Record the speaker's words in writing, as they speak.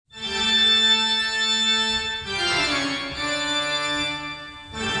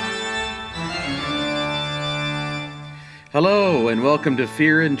Hello, and welcome to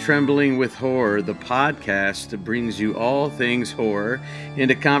Fear and Trembling with Horror, the podcast that brings you all things horror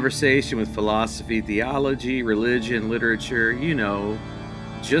into conversation with philosophy, theology, religion, literature,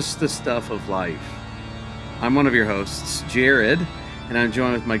 just the stuff of life. I'm one of your hosts, Jared, and I'm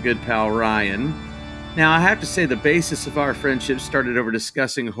joined with my good pal, Ryan. Now, I have to say the basis of our friendship started over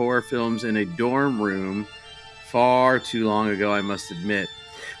discussing horror films in a dorm room far too long ago, I must admit.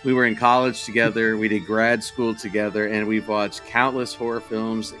 We were in college together, we did grad school together, and we've watched countless horror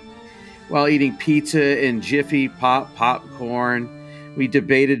films while eating pizza and Jiffy Pop popcorn. We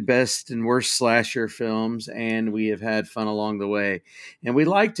debated best and worst slasher films, and we have had fun along the way. And we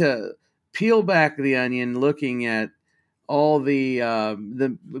like to peel back the onion looking at all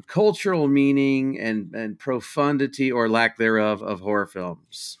the cultural meaning and profundity or lack thereof of horror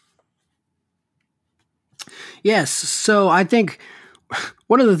films. Yes, so I think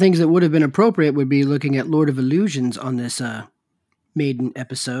one of the things that would have been appropriate would be looking at Lord of Illusions on this maiden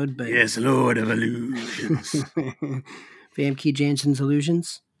episode. But Yes, Lord of Illusions. Famke Janssen's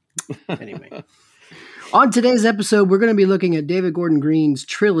Illusions. Anyway, on today's episode, we're going to be looking at David Gordon Green's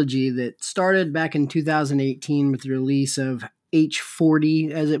trilogy that started back in 2018 with the release of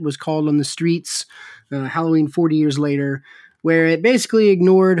H40, as it was called on the streets, Halloween 40 years later, where it basically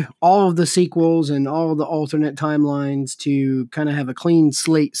ignored all of the sequels and all of the alternate timelines to kind of have a clean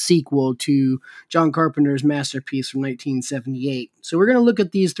slate sequel to John Carpenter's masterpiece from 1978. So we're going to look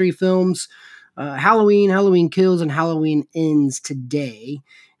at these three films, Halloween, Halloween Kills, and Halloween Ends today,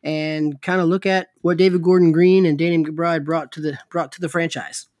 and kind of look at what David Gordon Green and Danny McBride brought to the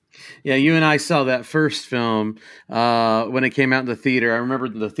franchise. Yeah, you and I saw that first film when it came out in the theater. I remember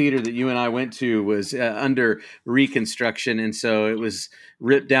the theater that you and I went to was under reconstruction, and so it was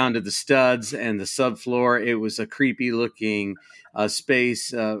ripped down to the studs and the subfloor. It was a creepy looking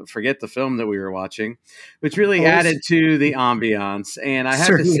space. Forget the film that we were watching, which really added to the ambiance. And I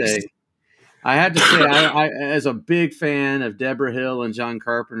have to say, I, as a big fan of Deborah Hill and John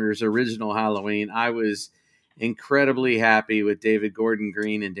Carpenter's original Halloween, I was incredibly happy with David Gordon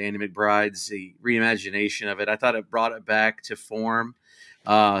Green and Danny McBride's the reimagination of it. I thought it brought it back to form,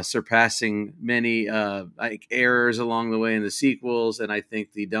 surpassing many errors along the way in the sequels. And I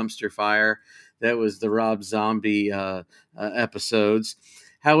think the dumpster fire that was the Rob Zombie episodes.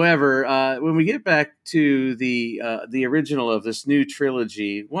 However, when we get back to the original of this new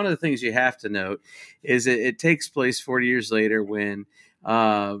trilogy, one of the things you have to note is it takes place 40 years later when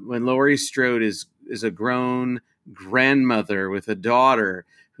Laurie Strode is a grown grandmother with a daughter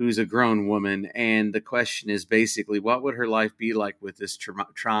who's a grown woman, and the question is basically what would her life be like with this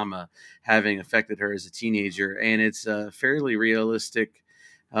trauma having affected her as a teenager. And it's a fairly realistic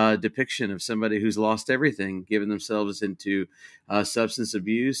depiction of somebody who's lost everything, given themselves into substance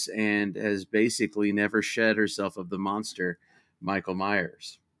abuse, and has basically never shed herself of the monster, Michael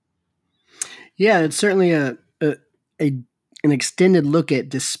Myers. Yeah, it's certainly an extended look at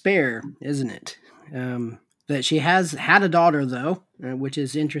despair, isn't it? That she has had a daughter, though, which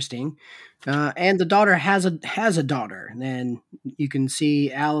is interesting, and the daughter has a daughter, and you can see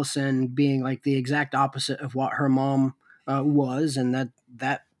Allison being like the exact opposite of what her mom was, and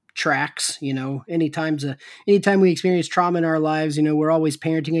that tracks. Anytime we experience trauma in our lives, we're always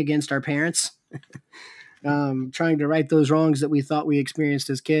parenting against our parents. Trying to right those wrongs that we thought we experienced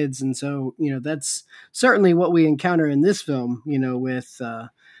as kids. And so, that's certainly what we encounter in this film, with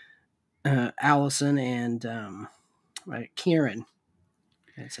Allison and Karen,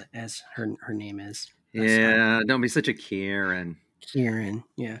 as her name is. Yeah, don't be such a Karen. Karen,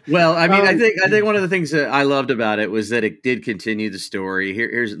 yeah. Well, I mean, I think one of the things that I loved about it was that it did continue the story.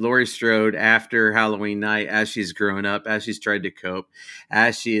 Here's Laurie Strode after Halloween night, as she's grown up, as she's tried to cope,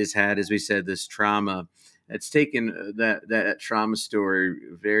 as she has had, as we said, this trauma. It's taken that trauma story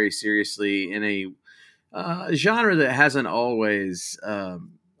very seriously in a genre that hasn't always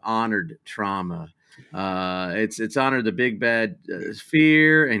honored trauma. It's honored the big bad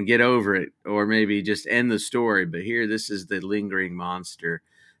fear and get over it, or maybe just end the story. But here, this is the lingering monster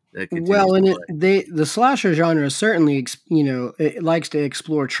that continues. Well, and the slasher genre certainly, it likes to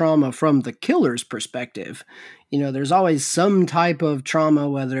explore trauma from the killer's perspective. There's always some type of trauma,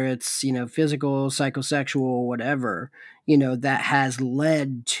 whether it's physical, psychosexual, whatever, that has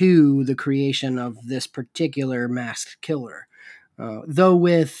led to the creation of this particular masked killer. Though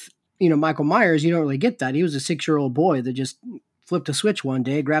with Michael Myers, you don't really get that. He was a 6-year-old boy that just flipped a switch one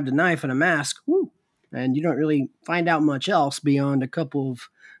day, grabbed a knife and a mask, woo, and you don't really find out much else beyond a couple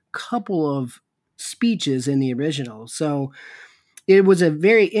of speeches in the original. So it was a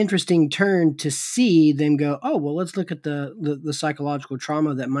very interesting turn to see them go, oh, well, let's look at the psychological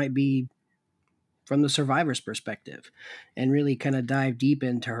trauma that might be the survivor's perspective, and really kind of dive deep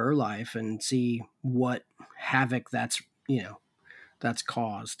into her life and see what havoc that's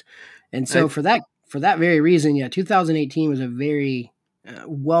caused. And so I, for that very reason, yeah, 2018 was a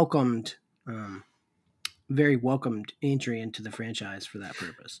welcomed, um, very welcomed entry into the franchise for that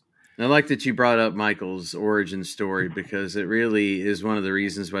purpose. I like that you brought up Michael's origin story because it really is one of the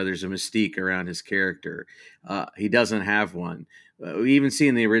reasons why there's a mystique around his character. He doesn't have one. We even see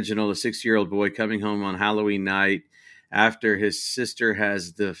in the original the 6-year-old boy coming home on Halloween night after his sister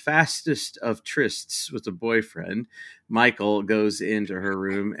has the fastest of trysts with a boyfriend. Michael goes into her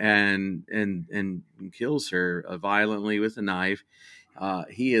room and kills her violently with a knife.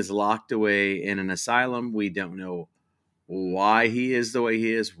 He is locked away in an asylum. We don't know why he is the way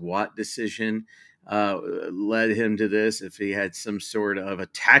he is, what decision led him to this, if he had some sort of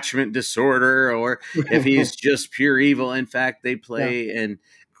attachment disorder or if he's just pure evil. In fact, they play and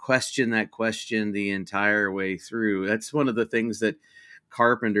question that question the entire way through. That's one of the things that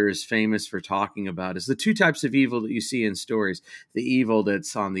Carpenter is famous for talking about is the two types of evil that you see in stories. The evil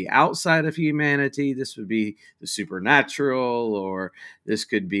that's on the outside of humanity. This would be the supernatural, or this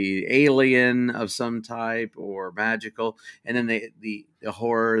could be alien of some type or magical. And then the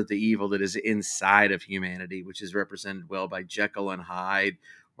horror, the evil that is inside of humanity, which is represented well by Jekyll and Hyde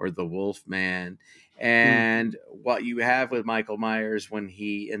or the Wolf Man. And what you have with Michael Myers when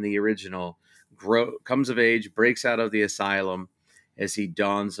he, in the original, comes of age, breaks out of the asylum, as he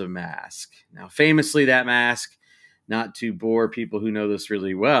dons a mask. Now, famously, that mask, not to bore people who know this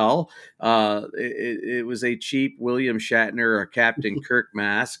really well, it was a cheap William Shatner or Captain Kirk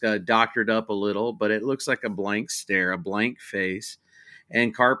mask, doctored up a little, but it looks like a blank stare, a blank face.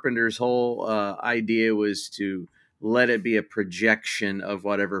 And Carpenter's whole idea was to let it be a projection of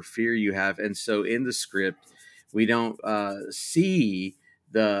whatever fear you have. And so in the script, we don't see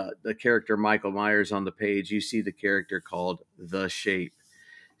the character Michael Myers on the page. You see the character called The Shape.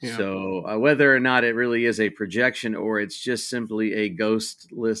 Yeah. So whether or not it really is a projection or it's just simply a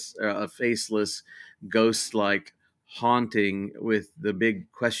ghostless, a faceless, ghost-like haunting with the big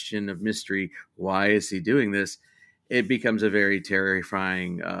question of mystery, why is he doing this? It becomes a very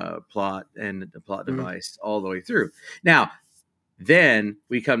terrifying plot and the plot device all the way through. Now, then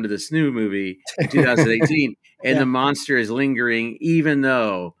we come to this new movie in 2018, and the monster is lingering, even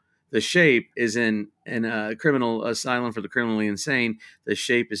though the Shape is in a criminal asylum for the criminally insane. The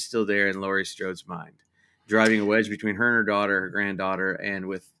Shape is still there in Laurie Strode's mind, driving a wedge between her and her daughter, her granddaughter, and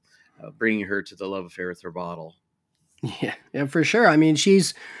with bringing her to the love affair with her bottle. Yeah, for sure. I mean,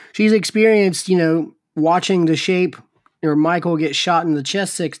 she's experienced, watching the Shape or Michael get shot in the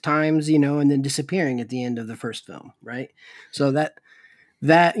chest 6 times, and then disappearing at the end of the first film, right? So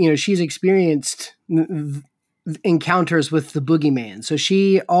that she's experienced encounters with the boogeyman. So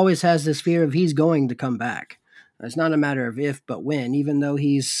she always has this fear of he's going to come back. It's not a matter of if, but when, even though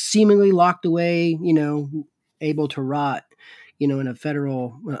he's seemingly locked away, able to rot, in a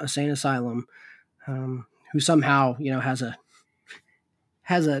federal insane asylum, who somehow, has a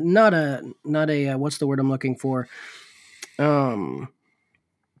not a what's the word I'm looking for? I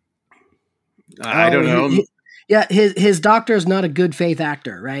don't know. His doctor is not a good faith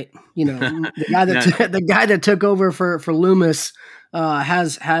actor, right? The guy that the guy that took over for Loomis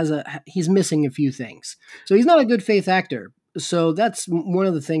he's missing a few things, so he's not a good faith actor. So that's one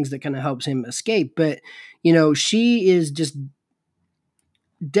of the things that kind of helps him escape. But she is just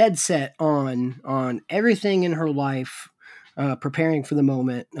dead set on everything in her life, preparing for the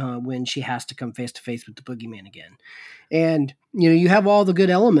moment when she has to come face to face with the boogeyman again. And you have all the good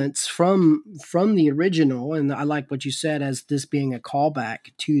elements from the original, and I like what you said as this being a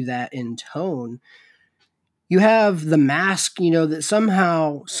callback to that in tone. You have the mask, that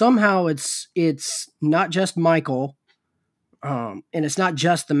somehow it's not just Michael, and it's not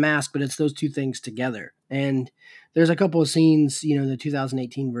just the mask, but it's those two things together. And there's a couple of scenes, the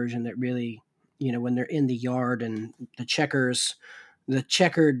 2018 version that really, when they're in the yard and the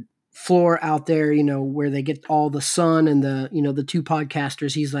checkered floor out there, where they get all the sun and the two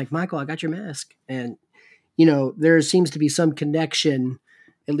podcasters. He's like, Michael, I got your mask. And, there seems to be some connection,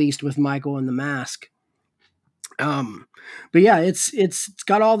 at least with Michael and the mask. But yeah, it's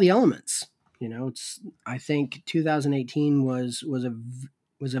got all the elements. I think 2018 was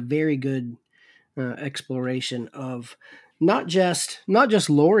a very good exploration of not just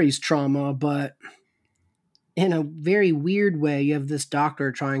Laurie's trauma, but in a very weird way, you have this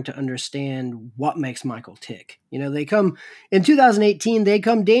doctor trying to understand what makes Michael tick. They come in 2018, they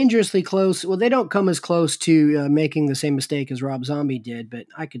come dangerously close. Well, they don't come as close to making the same mistake as Rob Zombie did, but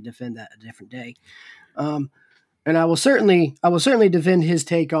I could defend that a different day. And I will certainly defend his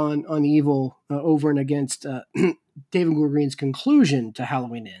take on evil over and against David Gordon Green's conclusion to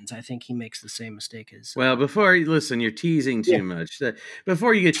Halloween Ends. I think he makes the same mistake as Well, before you listen, you're teasing yeah, too much.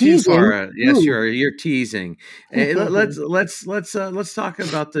 Before you get too teasing. far, yes, Ooh. you're teasing. Let's talk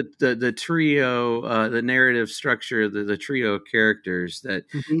about the trio, the narrative structure, the trio of characters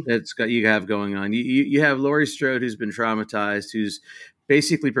Mhm. that's got you have going on. You have Laurie Strode, who's been traumatized, who's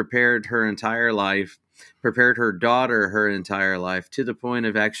basically prepared her entire life, prepared her daughter her entire life to the point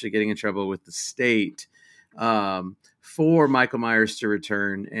of actually getting in trouble with the state. For Michael Myers to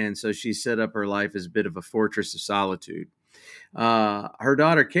return. And so she set up her life as a bit of a fortress of solitude. Her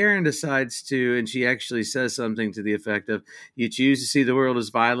daughter Karen decides to, and she actually says something to the effect of, "You choose to see the world as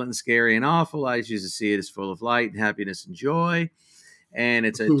violent and scary and awful. I choose to see it as full of light and happiness and joy." And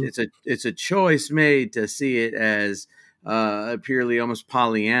it's a choice made to see it as purely almost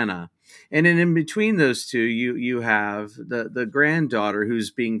Pollyanna. And then in between those two, you have the granddaughter who's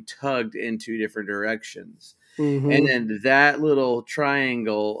being tugged in two different directions. And Mhm. then that little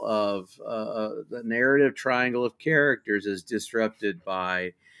triangle of the narrative triangle of characters is disrupted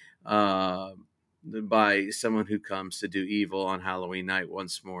uh, by someone who comes to do evil on Halloween night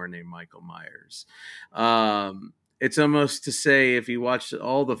once more, named Michael Myers. It's almost to say, if you watch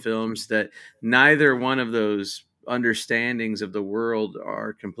all the films, that neither one of those understandings of the world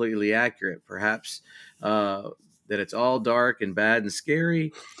are completely accurate. Perhaps that it's all dark and bad and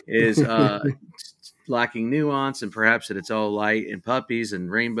scary is lacking nuance, and perhaps that it's all light and puppies and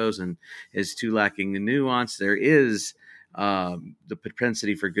rainbows and is too lacking the nuance. There is the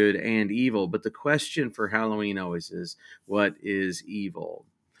propensity for good and evil, but the question for Halloween always is, what is evil?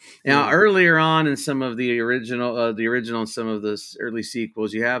 Now, Yeah. earlier on in some of the original and some of the early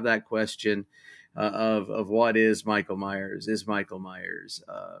sequels, you have that question of what is Michael Myers? Is Michael Myers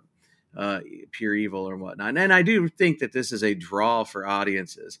pure evil or whatnot? And I do think that this is a draw for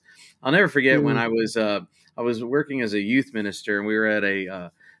audiences. I'll never forget when Mm. I was working as a youth minister, and we were at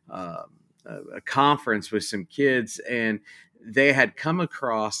uh, a conference with some kids, and they had come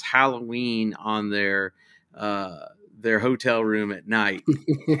across Halloween on their hotel room at night.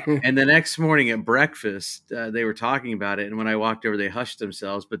 And the next morning at breakfast, they were talking about it. And when I walked over, they hushed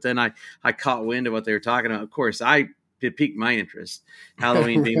themselves. But then I caught wind of what they were talking about. Of course, it piqued my interest.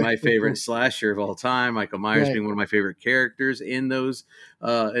 Halloween being my favorite slasher of all time, Michael Myers Right. being one of my favorite characters in in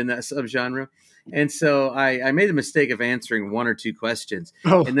that subgenre. And so I made the mistake of answering one or two questions.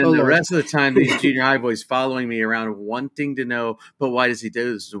 Oh, And then oh the Lord. rest of the time, these junior high boys following me around, wanting to know, but why does he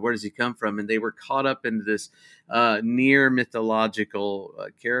do this? Where does he come from? And they were caught up into this near mythological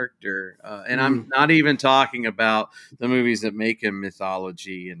character. And I'm Mm. not even talking about the movies that make him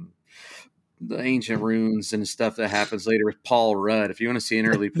mythology and the ancient runes and stuff that happens later with Paul Rudd. If you want to see an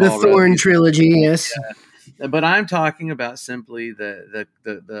early The Paul Rudd, Thorn trilogy, yes. but I'm talking about simply the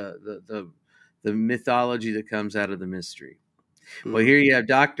mythology that comes out of the mystery. Well, Mm. here you have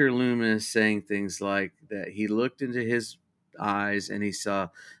Dr. Loomis saying things like that he looked into his eyes and he saw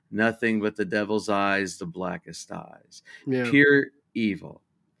nothing but the devil's eyes, the blackest eyes, Yeah. pure evil.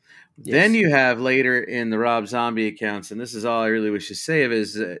 Then Yes. you have later in the Rob Zombie accounts, and this is all I really wish to say of it,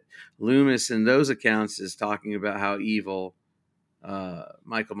 is that Loomis in those accounts is talking about how evil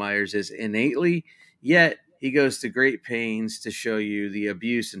Michael Myers is innately, yet he goes to great pains to show you the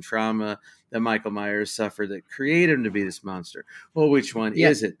abuse and trauma that Michael Myers suffered that created him to be this monster. Well, which one Yeah.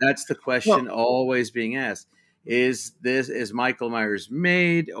 is it? That's the Well, question always being asked. Is Michael Myers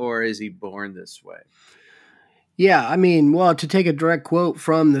made, or is he born this way? yeah. I mean, well, to take a direct quote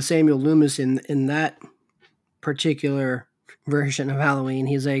from the Samuel Loomis in that particular version of Halloween,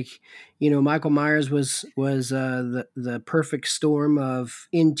 he's like, Michael Myers was the perfect storm of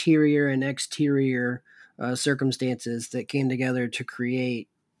interior and exterior circumstances that came together to create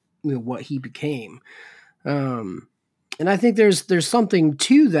what he became. And I think there's something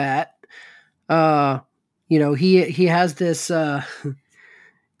to that. Uh, he has this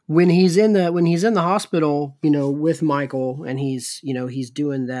when he's in the hospital, with Michael, and he's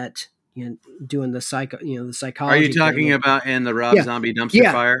doing that, doing the the Are you psychology thing. talking about in the Rob Yeah, Zombie dumpster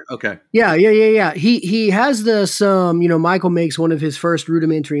yeah, fire? Okay. yeah. He has this. Michael makes one of his first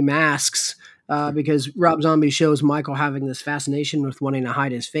rudimentary masks. Because Rob Zombie shows Michael having this fascination with wanting to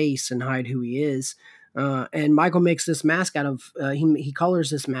hide his face and hide who he is, and Michael makes this mask out of he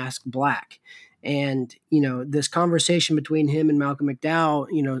colors this mask black, and this conversation between him and Malcolm McDowell,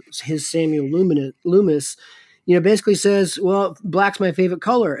 his Samuel Loomis, basically says, well, black's my favorite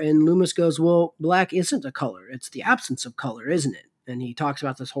color. And Loomis goes, well, black isn't a color. It's the absence of color, isn't it? And he talks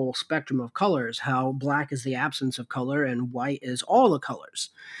about this whole spectrum of colors, how black is the absence of color and white is all the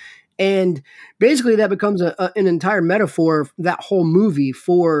colors. And basically that becomes an entire metaphor, that whole movie,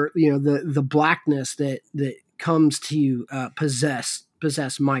 for, the blackness that comes to possess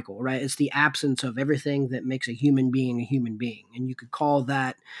Michael, right? It's the absence of everything that makes a human being a human being. And you could call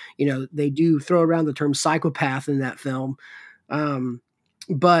that, they do throw around the term psychopath in that film.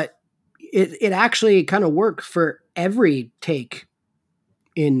 But it actually kind of works for every take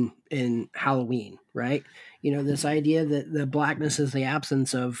in Halloween, right? This idea that the blackness is the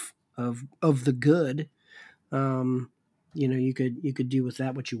absence of the good. You could do with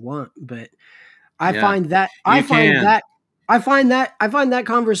that what you want, but I Yeah, find that I you find can. that I find that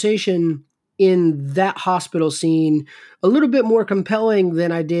conversation in that hospital scene a little bit more compelling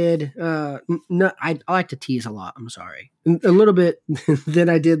than I did. I like to tease a lot. I'm sorry, a little bit than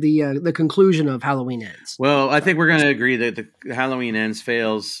I did the conclusion of Halloween Ends. Well, I Sorry. think we're going to agree that the Halloween Ends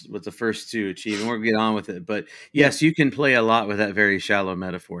fails with the first two achieve, and we'll get on with it. But Yeah. yes, you can play a lot with that very shallow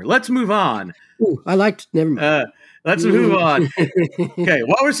metaphor. Let's move on. Ooh, I liked. Never mind. Uh, let's move on. Okay,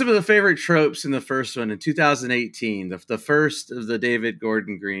 what were some of the favorite tropes in the first one in 2018, the first of the David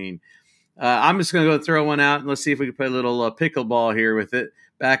Gordon Green? I'm just going to go throw one out, and let's see if we can play a little pickleball here with it,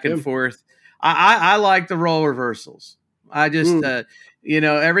 back and Yeah. forth. I like the role reversals. I just, Mm.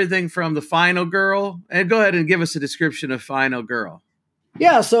 everything from the final girl, and go ahead and give us a description of Final Girl.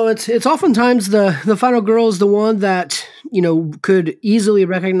 Yeah, so it's oftentimes the final girl is the one that could easily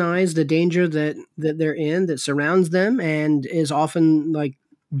recognize the danger that they're in, that surrounds them, and is often like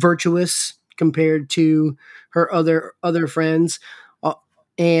virtuous compared to her other friends, uh,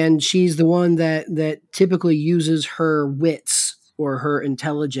 and she's the one that typically uses her wits or her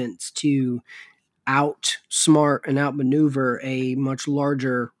intelligence to outsmart and outmaneuver a much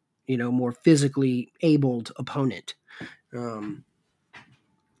larger, more physically abled opponent. Um,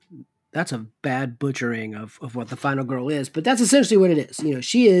 that's a bad butchering of what the final girl is, but that's essentially what it is.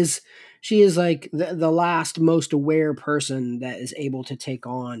 She is like the last most aware person that is able to take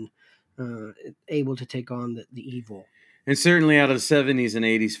on the evil. And certainly out of the 70s and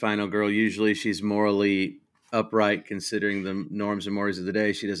 80s Final Girl, usually she's morally upright considering the norms and mores of the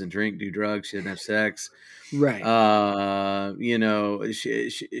day. She doesn't drink, do drugs, she doesn't have sex. Right. It's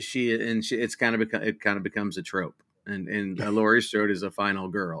kind of it kind of becomes a trope. And Laurie Strode is a final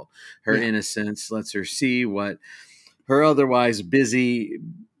girl. Her Yeah. innocence lets her see what her otherwise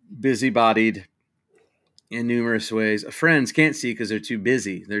busybodied in numerous ways friends can't see because they're too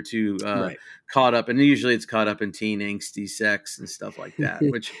busy. They're too Right. caught up, and usually it's caught up in teen angsty sex and stuff like that.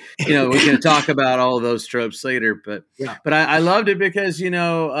 Which we can talk about all of those tropes later. But Yeah. I loved it because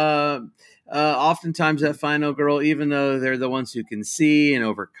oftentimes that final girl, even though they're the ones who can see and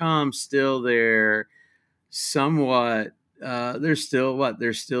overcome, still they're somewhat they're still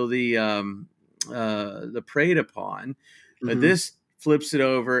the preyed upon. But Hmm. this flips it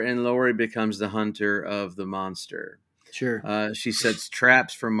over, and Laurie becomes the hunter of the monster. Sure. She sets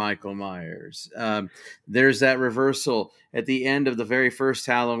traps for Michael Myers. There's that reversal at the end of the very first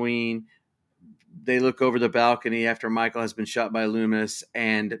Halloween. They look over the balcony after Michael has been shot by Loomis,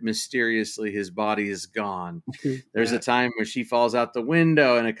 and mysteriously his body is gone. There's a Yeah. time where she falls out the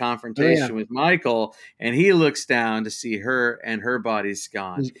window in a Oh yeah. confrontation with Michael, and he looks down to see her, and her body's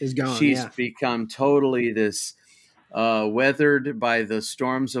gone. Is gone. She's Yeah. become totally this weathered by the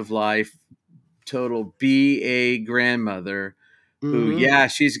storms of life, total BA grandmother who, Hmm. yeah,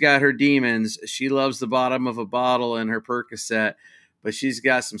 she's got her demons. She loves the bottom of a bottle and her Percocet, but she's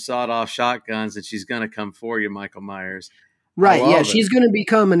got some sawed-off shotguns, and she's going to come for you, Michael Myers. I Right. Yeah. love it. She's going to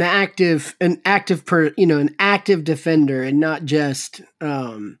become an active defender, and not just,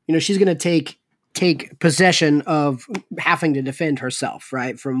 she's going to take possession of having to defend herself,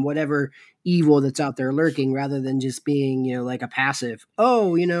 right, from whatever evil that's out there lurking, rather than just being, like a passive.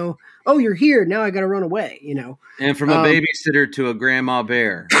 Oh, you're here now. I got to run away. And from a Um, babysitter to a grandma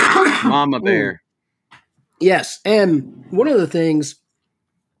bear, mama mm, bear. yes, and one of the things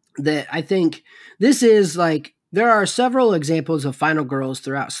that I think this is like, there are several examples of final girls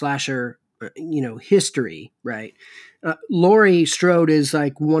throughout slasher, history, right? Laurie Strode is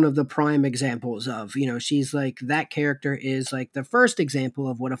like one of the prime examples of, she's like, that character is like the first example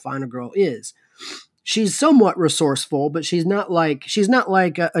of what a final girl is. She's somewhat resourceful, but she's not like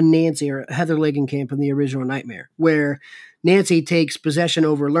a Nancy or a Heather Langenkamp in the original Nightmare, where Nancy takes possession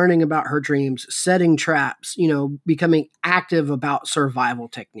over learning about her dreams, setting traps, becoming active about survival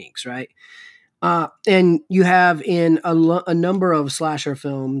techniques, right? And you have in a number of slasher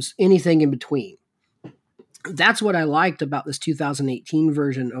films anything in between. That's what I liked about this 2018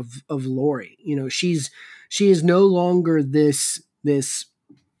 version of Laurie. She is no longer this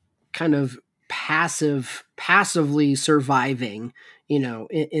kind of passively surviving,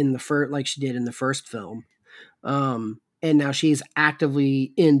 in the first, like she did in the first film. And now she's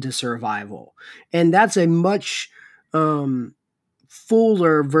actively into survival, and that's a much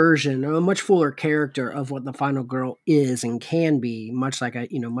fuller version, a much fuller character of what the final girl is and can be, much like I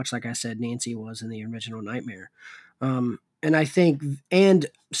said Nancy was in the original Nightmare. And I think, and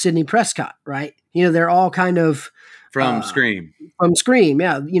Sidney Prescott, right? They're all kind of From Scream. from Scream.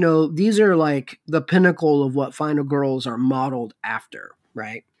 Yeah, these are like the pinnacle of what final girls are modeled after,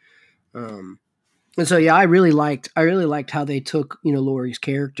 right? And so, yeah, I really liked how they took, Laurie's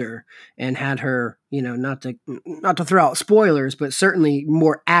character and had her, not to throw out spoilers, but certainly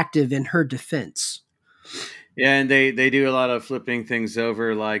more active in her defense. Yeah, and they do a lot of flipping things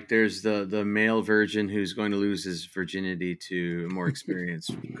over. Like there's the male virgin who's going to lose his virginity to a more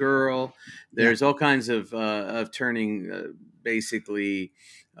experienced girl. Yeah. There's all kinds of turning basically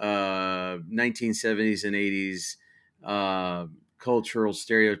 1970s and 80s uh, cultural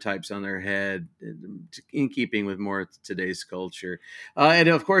stereotypes on their head, in keeping with more today's culture. And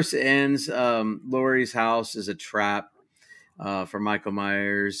of course, it ends. Laurie's house is a trap for Michael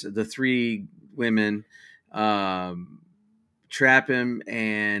Myers. The three women um, trap him,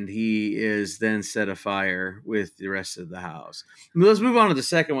 and he is then set afire with the rest of the house. Let's move on to the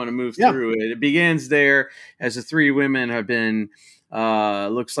second one and move Yeah. through it. It begins there as the three women have been,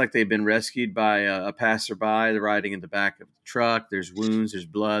 looks like they've been rescued by a passerby. They're riding in the back of the truck. There's wounds, there's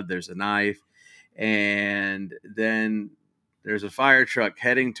blood, there's a knife. And then there's a fire truck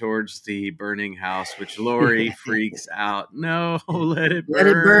heading towards the burning house, which Lori freaks out. No, let it Let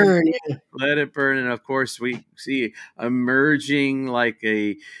it burn. burn. Let it burn. And of course, we see emerging like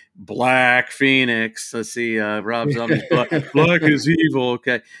a black phoenix. Let's see, Rob Zombie's black is evil.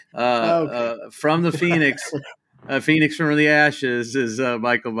 Okay. From the phoenix, Phoenix from the ashes is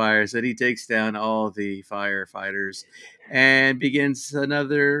Michael Myers, and he takes down all the firefighters and begins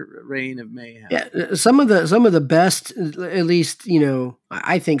another reign of mayhem. Yeah, some of the best, at least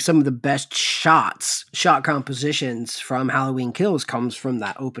I think some of the best shot compositions from Halloween Kills comes from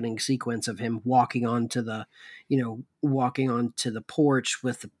that opening sequence of him walking onto the porch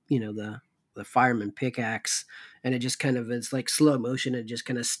with the fireman pickaxe, and it just kind of is like slow motion. It just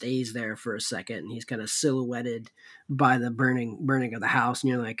kind of stays there for a second, and he's kind of silhouetted by the burning of the house, and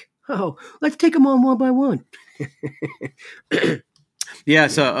you're like, oh, let's take them on one by one. Yeah,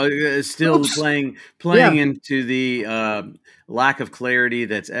 so still Oops. playing Yeah. into the lack of clarity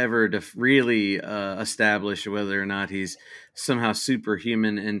that's ever really established whether or not he's somehow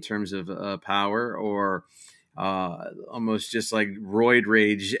superhuman in terms of power, or almost just like roid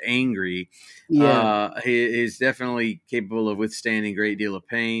rage angry. Yeah. He's definitely capable of withstanding a great deal of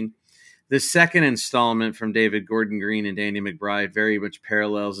pain. The second installment from David Gordon Green and Danny McBride very much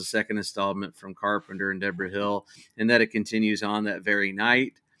parallels the second installment from Carpenter and Deborah Hill, in that it continues on that very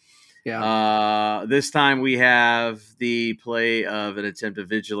night. Yeah. This time we have the play of an attempt of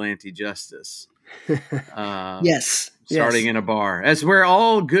vigilante justice. Yes. Starting in a bar. That's where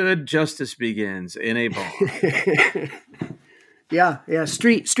all good justice begins, in a bar. Yeah.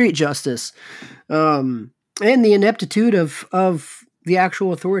 Street justice, and the ineptitude of the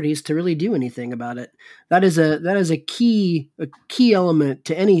actual authorities to really do anything about it. That is a key element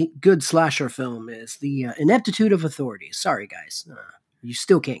to any good slasher film, is the ineptitude of authorities. Sorry, guys, you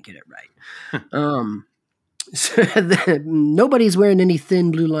still can't get it right. So nobody's wearing any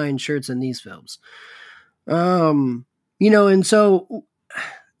thin blue line shirts in these films. And so,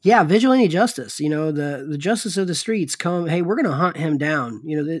 yeah, vigilante justice, the justice of the streets come, hey, we're going to hunt him down.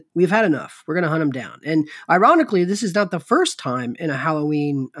 We've had enough. We're going to hunt him down. And ironically, this is not the first time in a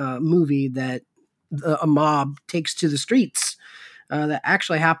Halloween movie that a mob takes to the streets. That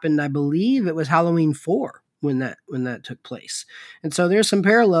actually happened, I believe it was Halloween 4 when that took place. And so there's some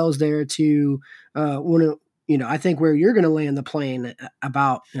parallels there to I think where you're going to land the plane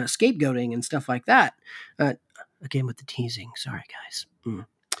about scapegoating and stuff like that. Again with the teasing, sorry guys.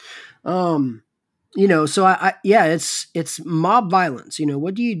 So it's mob violence.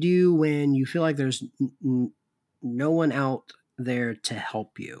 What do you do when you feel like there's no one out there to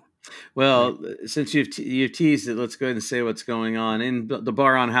help you? Well, since you've teased it, let's go ahead and say what's going on in the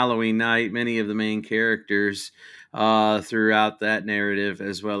bar on Halloween night. Many of the main characters throughout that narrative,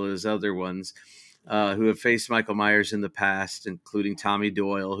 as well as other ones, who have faced Michael Myers in the past, including Tommy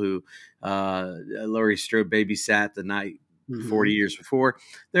Doyle, who Laurie Strode babysat the night 40 years before.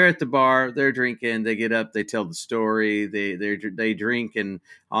 They're at the bar, they're drinking, they get up, they tell the story, they drink in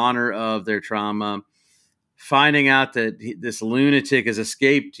honor of their trauma. Finding out that this lunatic has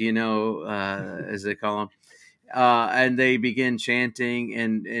escaped, as they call him, and they begin chanting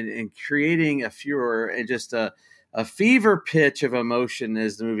and creating a furor and just a a fever pitch of emotion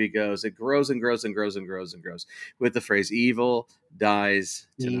as the movie goes. It grows and grows and grows and grows and grows with the phrase "Evil dies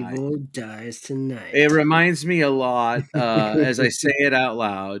tonight." Evil dies tonight. It reminds me a lot, as I say it out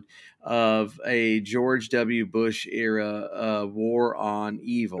loud, of a George W. Bush era war on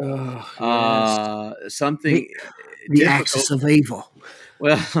evil. Oh yes, Something the difficult. axis of evil.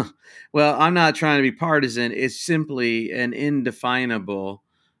 Well, well, I'm not trying to be partisan. It's simply an indefinable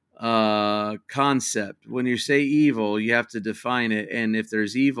concept. When you say evil, you have to define it. And if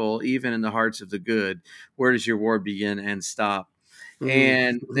there's evil, even in the hearts of the good, where does your war begin and stop?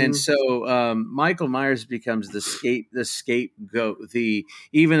 And Mm-hmm. so Michael Myers becomes the scapegoat. The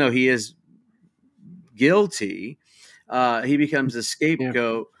Even though he is guilty, he becomes the Yeah.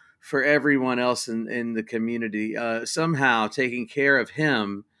 scapegoat for everyone else in the community. Somehow, taking care of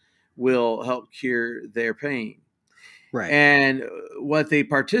him will help cure their pain. Right. And what they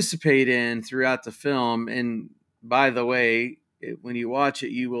participate in throughout the film, and by the way, when you watch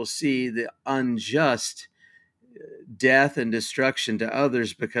it, you will see the unjust death and destruction to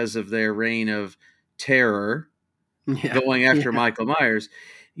others because of their reign of terror Yeah. going after Yeah. Michael Myers.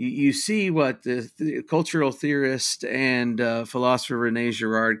 You see what the cultural theorist and philosopher Rene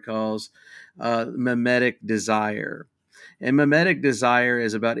Girard calls mimetic desire. And mimetic desire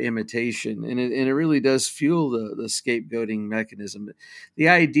is about imitation, and it really does fuel the scapegoating mechanism. The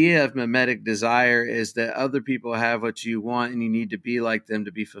idea of mimetic desire is that other people have what you want, and you need to be like them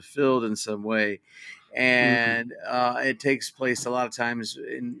to be fulfilled in some way. Mm-hmm. And it takes place a lot of times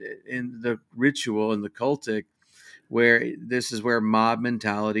in the ritual and the cultic, where this is where mob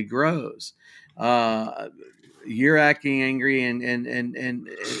mentality grows. Uh, you're acting angry, and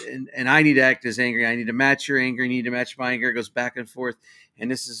I need to act as angry. I need to match your anger. You need to match my anger. It goes back and forth, and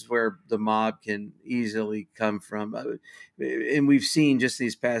this is where the mob can easily come from. And we've seen just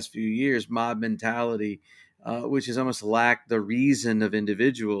these past few years mob mentality, which has almost lacked the reason of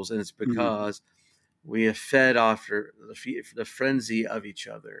individuals, and it's Mm-hmm. because we have fed off the frenzy of each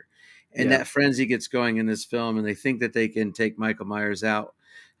other. And Yeah. that frenzy gets going in this film, and they think that they can take Michael Myers out.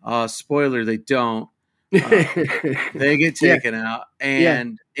 Spoiler, they don't. Uh, they get Yeah. taken out, Yeah.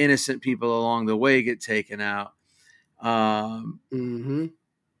 and innocent people along the way get taken out. Um, Mm-hmm.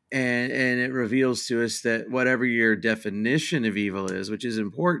 and it reveals to us that whatever your definition of evil is, which is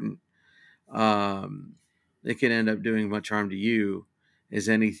important, um, it can end up doing much harm to you as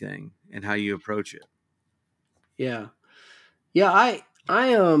anything and how you approach it. Yeah. Yeah.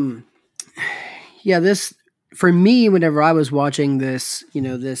 Yeah, this for me, whenever I was watching this,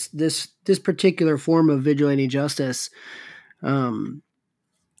 this particular form of vigilante justice, um,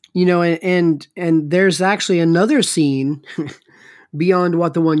 and there's actually another scene beyond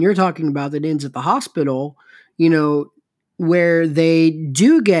what the one you're talking about that ends at the hospital, you know, where they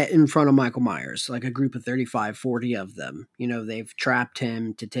do get in front of Michael Myers, like a group of 35, 40 of them. They've trapped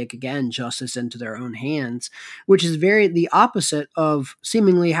him to take again justice into their own hands, which is very the opposite of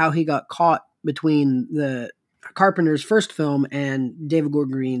seemingly how he got caught between the Carpenter's first film and David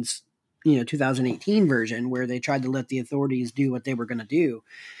Gordon Green's 2018 version, where they tried to let the authorities do what they were going to do.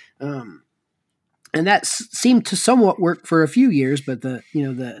 Um, and that seemed to somewhat work for a few years, but there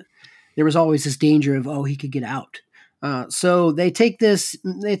was always this danger of, oh, he could get out. So they take those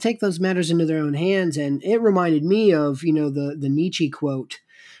matters into their own hands, and it reminded me of the Nietzsche quote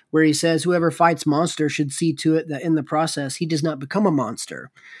where he says, "Whoever fights monster should see to it that in the process he does not become a monster.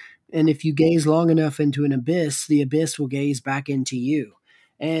 And if you gaze long enough into an abyss, the abyss will gaze back into you."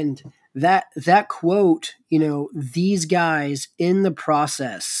 And that quote, these guys in the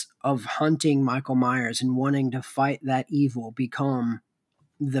process of hunting Michael Myers and wanting to fight that evil become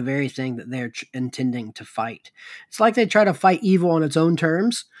the very thing that they're intending to fight. It's like they try to fight evil on its own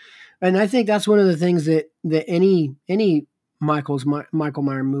terms, and I think that's one of the things that any Michael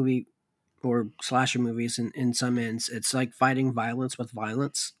Myers movie or slasher movies in some ends, it's like fighting violence with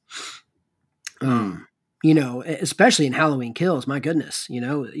violence. Hmm. um Especially in Halloween Kills, my goodness,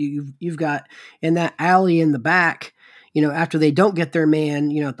 you've got in that alley in the back, after they don't get their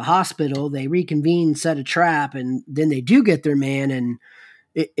man, at the hospital, they reconvene, set a trap, and then they do get their man, and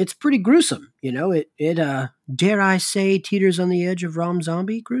it's pretty gruesome. It dare I say teeters on the edge of Rom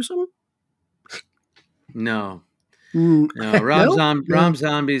Zombie gruesome. No, Mm, no. no, Rob no.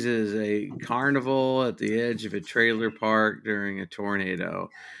 Zombies is a carnival at the edge of a trailer park during a tornado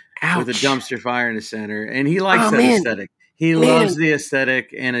with a Ouch. dumpster fire in the center, and he likes Oh that man, aesthetic. He man, loves the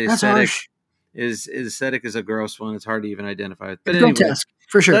aesthetic, and the that's harsh. aesthetic is a gross one. It's hard to even identify. But It's anyway, grotesque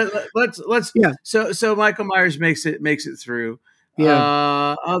for sure. let's Yeah, so Michael Myers makes it through.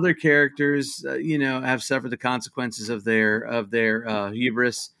 yeah. Other characters, have suffered the consequences of their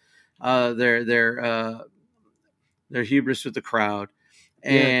hubris, their their hubris with the crowd,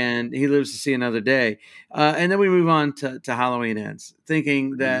 Yeah. and he lives to see another day. And then we move on to Halloween Ends,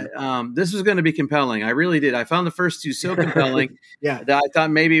 thinking that this was going to be compelling. I really did. I found the first two so compelling Yeah. that I thought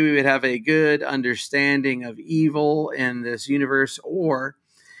maybe we would have a good understanding of evil in this universe, or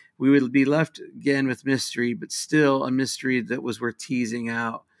we would be left again with mystery, but still a mystery that was worth teasing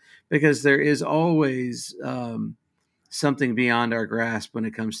out, because there is always something beyond our grasp when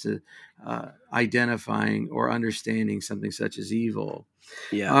it comes to identifying or understanding something such as evil.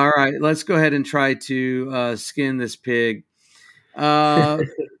 Yeah. All right, let's go ahead and try to skin this pig.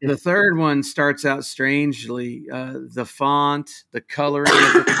 The third one starts out strangely. The font, the coloring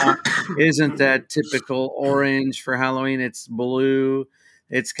of the font isn't that typical orange for Halloween. It's blue.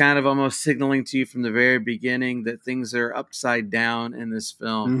 It's kind of almost signaling to you from the very beginning that things are upside down in this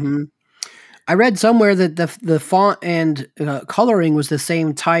film. Mm-hmm. I read somewhere that the font and coloring was the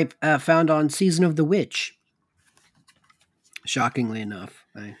same type found on Season of the Witch. Shockingly enough,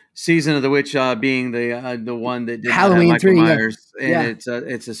 Season of the Witch being the one that did not have Halloween Michael 3, yeah, Myers, and yeah.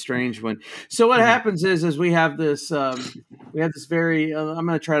 it's a strange one. So what happens is we have this very. I'm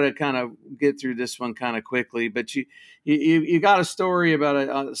going to try to kind of get through this one kind of quickly, but you got a story about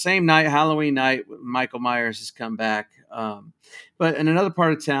a same night, Halloween night, Michael Myers has come back, but in another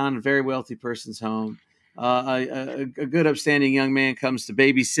part of town, a very wealthy person's home, a good upstanding young man comes to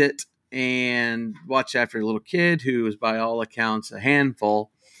babysit and watch after a little kid who is by all accounts a handful,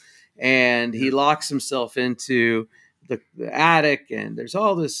 and he locks himself into the attic, and there's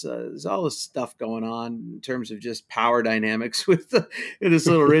all this stuff going on in terms of just power dynamics with this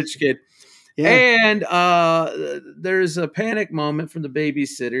little rich kid. Yeah. And there's a panic moment from the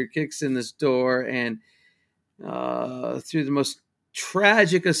babysitter, kicks in this door, and through the most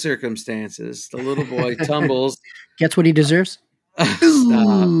tragic of circumstances, the little boy tumbles. Gets what he deserves. Stop.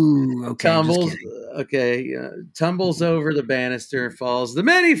 Ooh, okay, just Tumbles. kidding. Okay, tumbles over the banister and falls the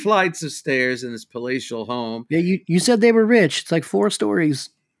many flights of stairs in his palatial home, Yeah, you said they were rich. It's like 4 stories.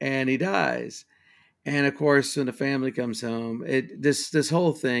 and he dies. And of course, when the family comes home, this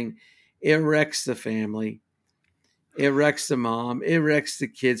whole thing, it wrecks the family. It wrecks the mom. It wrecks the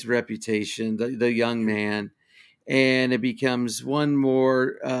kid's reputation, the young man, and it becomes one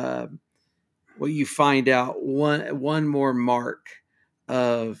more. You find out one more mark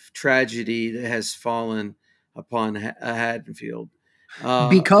of tragedy that has fallen upon Haddonfield.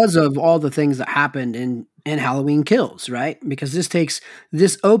 Because of all the things that happened in Halloween Kills, right? Because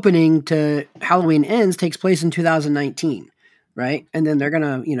this opening to Halloween Ends takes place in 2019, right? And then they're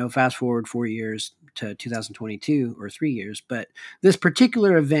gonna fast forward 4 years to 2022 or 3 years, but this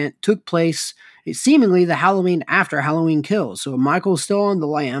particular event took place seemingly the Halloween after Halloween Kills. So Michael's still on the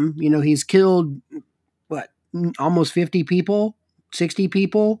lam. He's killed what, almost 50 people, 60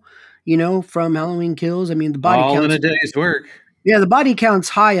 people, from Halloween Kills. I mean, the body All in counts. a day's work. Yeah, the body count's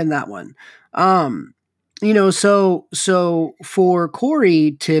high in that one. So for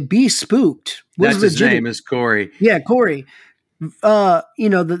Corey to be spooked was That's his legit. name, is Corey. Yeah, Corey. The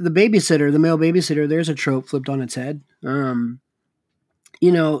babysitter, the male babysitter, there's a trope flipped on its head.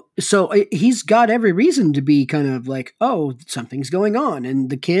 So he's got every reason to be kind of like, oh, something's going on. And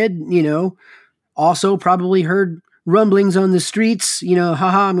the kid, also probably heard rumblings on the streets,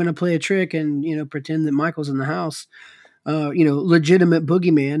 haha, I'm going to play a trick and, pretend that Michael's in the house. Legitimate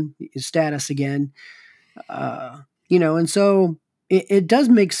boogeyman status again. And so it does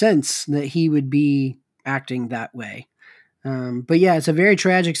make sense that he would be acting that way. But yeah, it's a very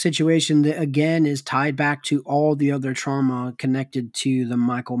tragic situation that again is tied back to all the other trauma connected to the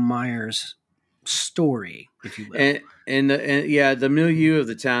Michael Myers story, if you will. The milieu of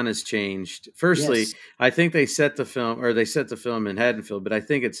the town has changed. Firstly, Yes. I think they set the film in Haddonfield, but I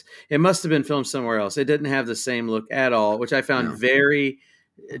think it must have been filmed somewhere else. It didn't have the same look at all, which I found very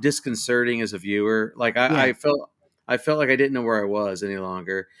disconcerting as a viewer. Like I felt like I didn't know where I was any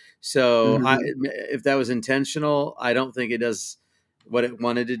longer. So if that was intentional, I don't think it does what it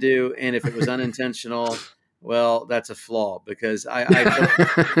wanted to do. And if it was unintentional, well, that's a flaw, because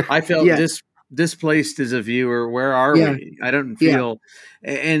I felt Yeah. displaced as a viewer. Where are Yeah. we? I don't feel.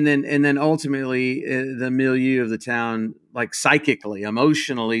 And then ultimately the milieu of the town, like psychically,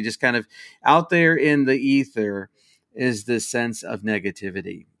 emotionally, just kind of out there in the ether, is this sense of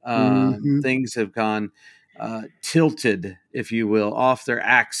negativity. Things have gone tilted, if you will, off their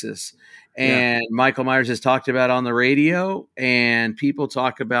axis. And Michael Myers has talked about on the radio, and people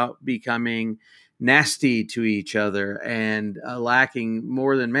talk about becoming nasty to each other and lacking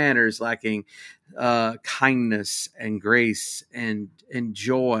more than manners, lacking kindness and grace and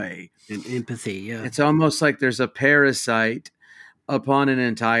joy and empathy. Yeah. It's almost like there's a parasite upon an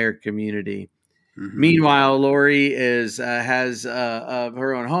entire community. Meanwhile, Lori has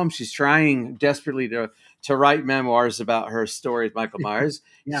her own home. She's trying desperately to write memoirs about her story with Michael Myers,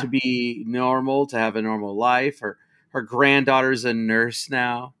 Yeah. to be normal, to have a normal life. Her granddaughter's a nurse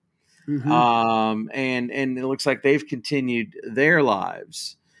now, and it looks like they've continued their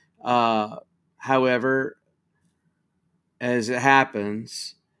lives. However, as it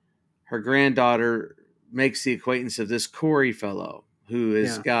happens, her granddaughter makes the acquaintance of this Corey fellow who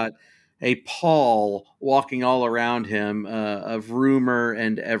has got a pall walking all around him of rumor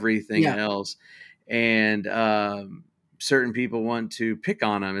and everything else. And certain people want to pick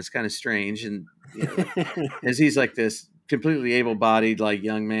on him. It's kind of strange. And, as he's like this completely able-bodied, like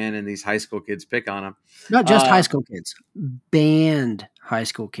young man, and these high school kids pick on him. Not just high school kids, banned high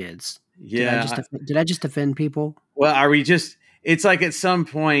school kids. Yeah. Did I just offend people? Well, are we just? It's like at some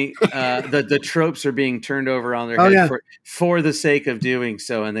point the tropes are being turned over on their head for the sake of doing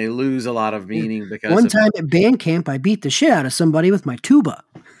so, and they lose a lot of meaning because one time at band camp, I beat the shit out of somebody with my tuba.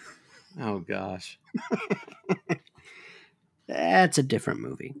 Oh gosh, that's a different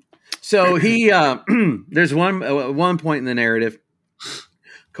movie. So he there's one point in the narrative.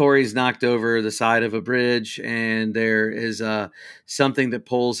 Corey's knocked over the side of a bridge, and there is something that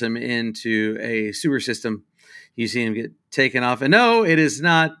pulls him into a sewer system. You see him get taken off. And no, it is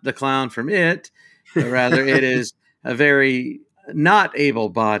not the clown from It, but rather it is a very not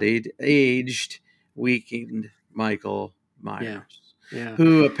able-bodied, aged, weakened Michael Myers,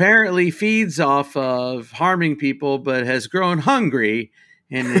 who apparently feeds off of harming people, but has grown hungry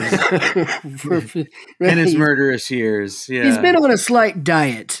in his murderous years. Yeah. He's been on a slight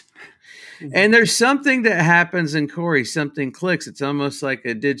diet. And there's something that happens in Corey. Something clicks. It's almost like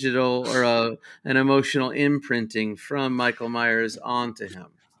a digital or an emotional imprinting from Michael Myers onto him.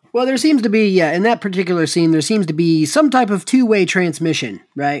 Well, there seems to be, in that particular scene, there seems to be some type of two-way transmission,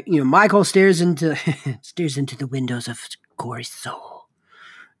 right? Michael stares into the windows of Corey's soul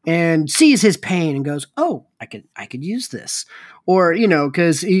and sees his pain and goes, "Oh, I could use this," or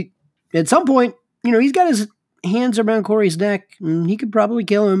because at some point, he's got his hands around Corey's neck, and he could probably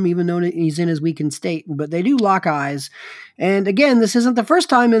kill him even though he's in his weakened state, but they do lock eyes. And again, this isn't the first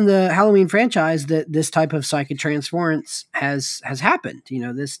time in the Halloween franchise that this type of psychic transference has happened.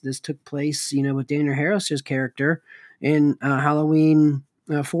 This took place, with Daniel Harris's character in Halloween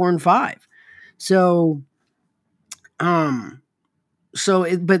 4 and 5. So,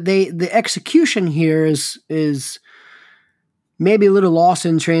 but the execution here is maybe a little lost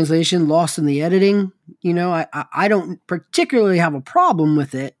in translation, lost in the editing. I don't particularly have a problem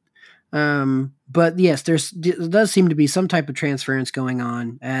with it. But yes, there does seem to be some type of transference going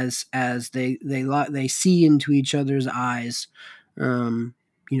on as they see into each other's eyes.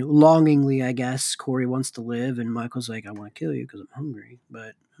 Longingly, I guess. Corey wants to live, and Michael's like, "I want to kill you because I'm hungry,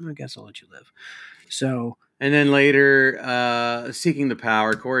 but I guess I'll let you live." So. And then later, seeking the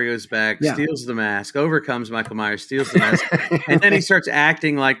power, Corey goes back, steals the mask, overcomes Michael Myers, steals the mask, and then he starts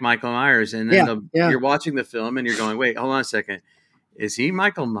acting like Michael Myers. And then you're watching the film, and you're going, "Wait, hold on a second. Is he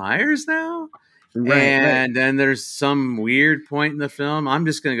Michael Myers now?" Right. Then there's some weird point in the film. I'm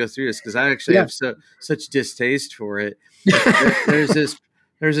just going to go through this because I actually have such distaste for it. There's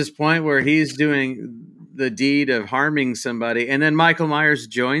this point where he's doing the deed of harming somebody, and then Michael Myers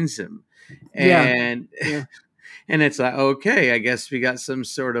joins him. And it's like, okay, I guess we got some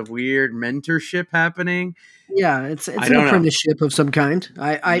sort of weird mentorship happening. Yeah, it's an apprenticeship of some kind.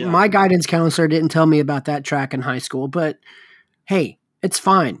 My guidance counselor didn't tell me about that track in high school, but hey, it's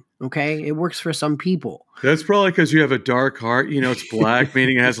fine. Okay, it works for some people. That's probably because you have a dark heart. It's black,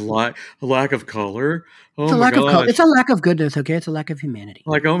 meaning it has a lack of color. Oh, it's a lack of color. It's a lack of goodness. Okay, it's a lack of humanity.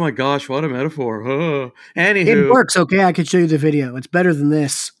 Like, oh my gosh, what a metaphor. Oh. Anywho, it works. Okay, I could show you the video. It's better than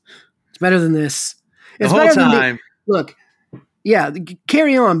this. It's better than this. It's the whole time. Look,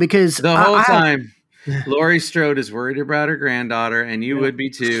 carry on because the whole time. Laurie Strode is worried about her granddaughter, and you would be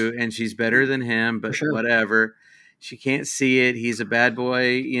too. And she's better than him, but whatever. She can't see it. He's a bad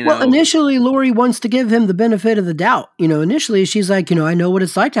boy, Well, initially, Laurie wants to give him the benefit of the doubt. Initially, she's like, I know what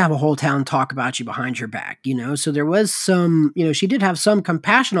it's like to have a whole town talk about you behind your back, So there was some, she did have some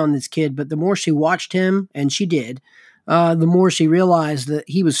compassion on this kid, but the more she watched him, and she did, the more she realized that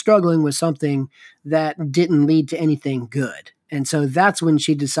he was struggling with something that didn't lead to anything good. And so that's when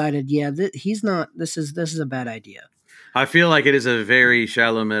she decided, he's not, this is a bad idea. I feel like it is a very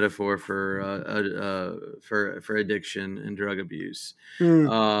shallow metaphor for addiction and drug abuse.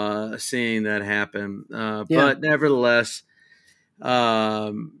 Seeing that happen, but nevertheless,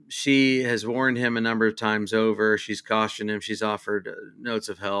 she has warned him a number of times over. She's cautioned him. She's offered notes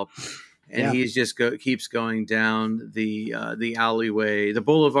of help, and he's just keeps going down the alleyway, the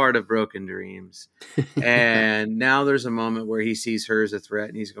boulevard of broken dreams. And now there's a moment where he sees her as a threat,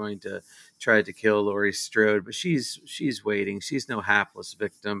 and he's going to try to kill Laurie Strode, but she's waiting. She's no hapless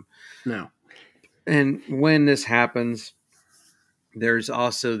victim. No. And when this happens, there's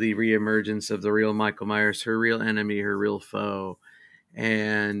also the reemergence of the real Michael Myers, her real enemy, her real foe.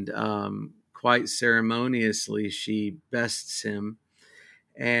 And quite ceremoniously, she bests him,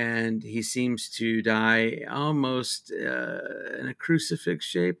 and he seems to die almost in a crucifix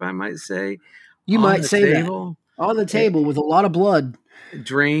shape, I might say. You might say table. That. On the table with a lot of blood.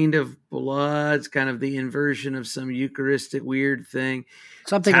 Drained of blood. It's kind of the inversion of some Eucharistic weird thing.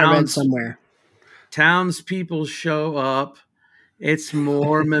 Something I read somewhere. Townspeople show up. It's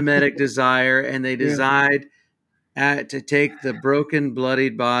more mimetic desire, and they decide to take the broken,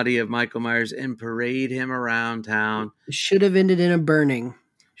 bloodied body of Michael Myers and parade him around town. It should have ended in a burning.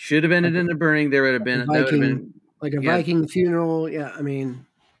 Should have ended in a burning. There would have been like a Viking funeral. Yeah, I mean,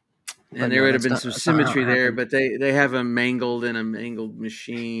 and there would have been some symmetry there, but they have him mangled in a mangled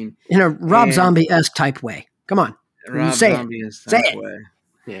machine in a Rob Zombie-esque type way. Come on, Rob Zombie-esque type way.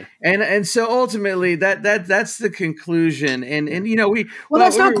 Yeah, and so ultimately that's the conclusion, and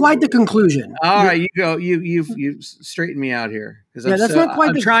that's not quite the conclusion. All right, you go. You've straightened me out here because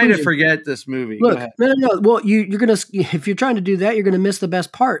I'm trying to forget this movie. Look, no. Well, you're gonna, if you're trying to do that, you're gonna miss the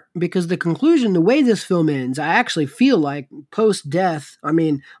best part, because the conclusion, the way this film ends, I actually feel like post death. I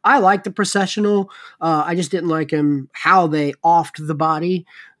mean, I like the processional. I just didn't like how they offed the body.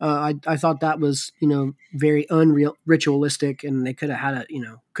 I thought that was very unreal, ritualistic, and they could have had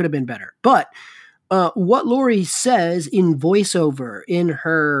could have been better. But what Laurie says in voiceover in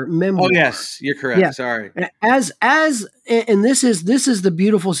her memoir. Oh yes, you're correct. Yeah. Sorry. And this is the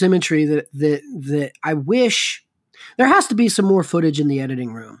beautiful symmetry that I wish there has to be some more footage in the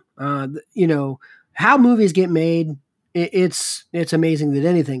editing room. How movies get made. It's amazing that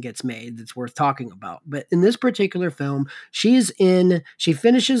anything gets made that's worth talking about. But in this particular film, she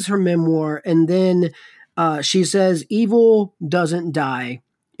finishes her memoir, and then she says, "Evil doesn't die;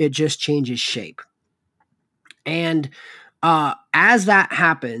 it just changes shape." And as that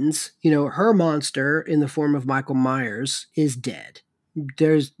happens, her monster in the form of Michael Myers is dead.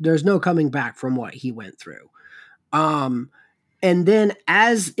 There's no coming back from what he went through. And then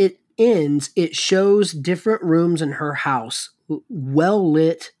as it ends, it shows different rooms in her house, well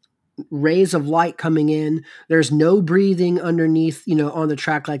lit, rays of light coming in. There's no breathing underneath, on the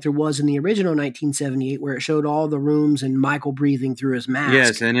track like there was in the original 1978, where it showed all the rooms and Michael breathing through his mask.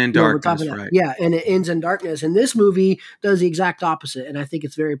 Yes, and in darkness, right? Yeah, and it ends in darkness. And this movie does the exact opposite, and I think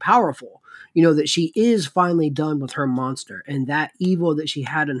it's very powerful. That she is finally done with her monster, and that evil that she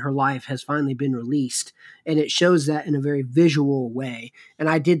had in her life has finally been released, and it shows that in a very visual way. And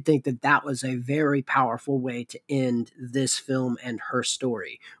I did think that was a very powerful way to end this film and her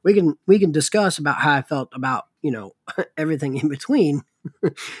story. We can discuss about how I felt about everything in between,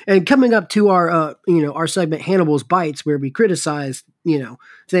 and coming up to our our segment Hannibal's Bites, where we criticize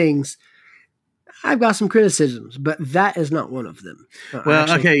things. I've got some criticisms, but that is not one of them.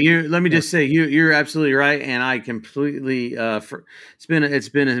 Let me just say you're absolutely right, and I completely. It's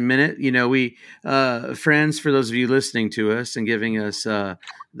been a minute. We friends, for those of you listening to us and giving us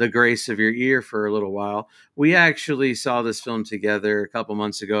the grace of your ear for a little while. We actually saw this film together a couple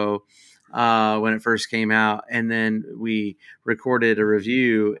months ago when it first came out, and then we recorded a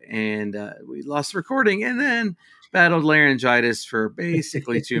review, and we lost recording, and then battled laryngitis for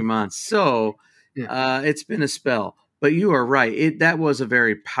basically 2 months. So. Yeah. It's been a spell, but you are right. That was a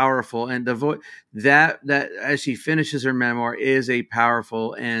very powerful, and the that as she finishes her memoir is a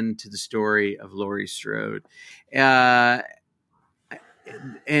powerful end to the story of Laurie Strode, and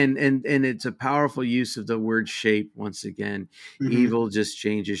it's a powerful use of the word shape once again. Mm-hmm. Evil just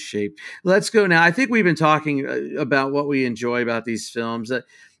changes shape. Let's go now. I think we've been talking about what we enjoy about these films.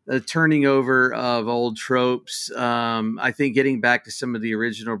 The turning over of old tropes, I think getting back to some of the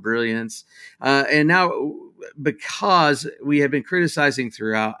original brilliance. And now, because we have been criticizing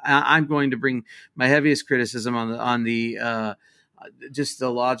throughout, I'm going to bring my heaviest criticism on the just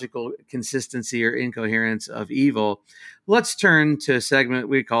the logical consistency or incoherence of evil. Let's turn to a segment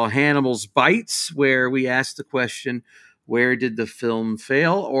we call Hannibal's Bites, where we ask the question, where did the film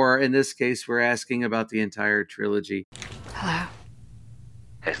fail? Or in this case, we're asking about the entire trilogy. Hello.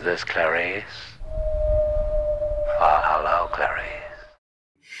 Is this Clarice? Oh, hello, Clarice.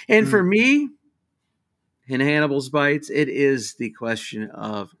 And for me, in Hannibal's Bites, it is the question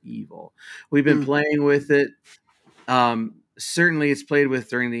of evil. We've been playing with it. Certainly, it's played with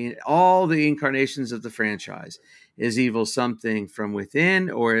during all the incarnations of the franchise. Is evil something from within,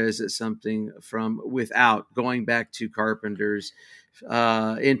 or is it something from without? Going back to Carpenter's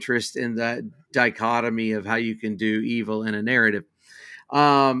interest in that dichotomy of how you can do evil in a narrative.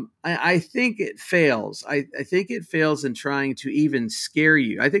 I think it fails. I think it fails in trying to even scare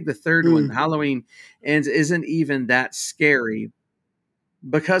you. I think the third one, Halloween Ends, isn't even that scary,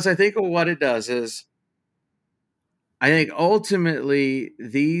 because I think what it does is, I think ultimately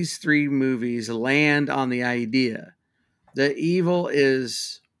these three movies land on the idea that evil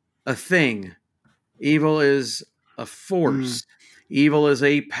is a thing. Evil is a force. Evil is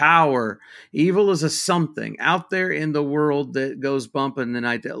a power. Evil is a something out there in the world that goes bump in the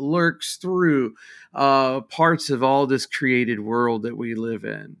night, that lurks through parts of all this created world that we live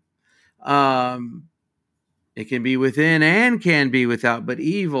in. It can be within and can be without, but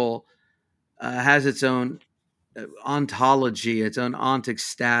evil has its own ontology, its own ontic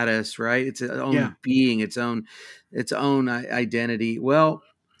status, right? Its own being, its own identity. Well,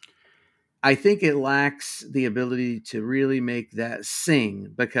 I think it lacks the ability to really make that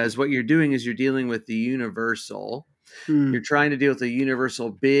sing, because what you're doing is you're dealing with the universal. You're trying to deal with the universal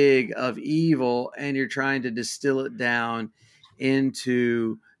big of evil, and you're trying to distill it down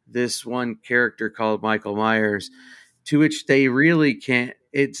into this one character called Michael Myers, to which they really can't.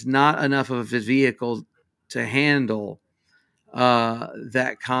 It's not enough of a vehicle to handle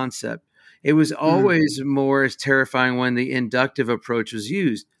that concept. It was always more as terrifying when the inductive approach was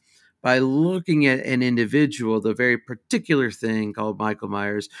used, by looking at an individual, the very particular thing called Michael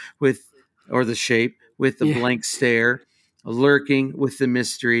Myers, or the shape, with the blank stare, lurking with the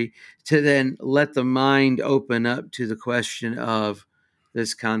mystery, to then let the mind open up to the question of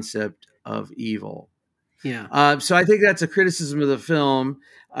this concept of evil. Yeah. So I think that's a criticism of the film.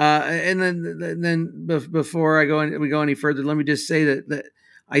 And then before we go any further, let me just say that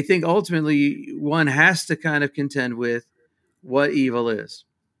I think ultimately one has to kind of contend with what evil is.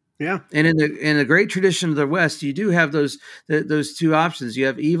 Yeah. And in the great tradition of the West, you do have those two options. You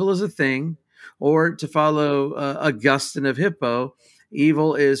have evil as a thing, or, to follow Augustine of Hippo,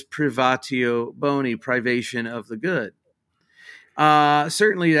 evil is privatio boni, privation of the good.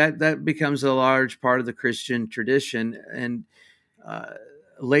 Certainly, that becomes a large part of the Christian tradition, and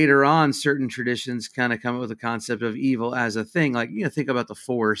later on, certain traditions kind of come up with the concept of evil as a thing. Like, think about the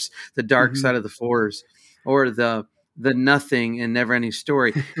Force, the dark side of the Force, or the nothing in Neverending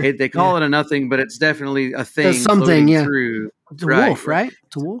Story. They call it a nothing, but it's definitely a thing floating through. It's a wolf, right?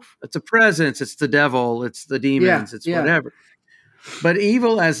 It's a wolf. It's a presence. It's the devil. It's the demons. It's whatever. But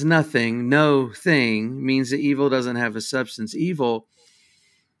evil as nothing, no thing, means that evil doesn't have a substance. Evil,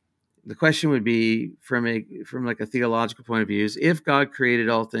 the question would be, from like a theological point of view, is, if God created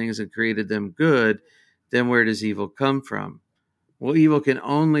all things and created them good, then where does evil come from? Well, evil can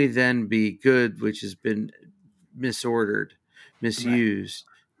only then be good, which has been misordered, misused,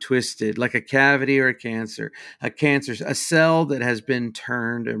 twisted, like a cavity or a cancer, a cell that has been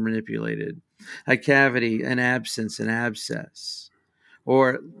turned or manipulated, a cavity, an absence, an abscess.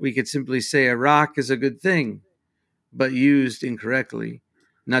 Or we could simply say a rock is a good thing, but used incorrectly,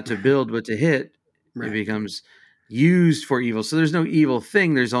 not to build, but to hit, it becomes used for evil. So there's no evil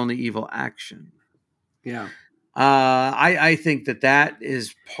thing, there's only evil action. Yeah. I think that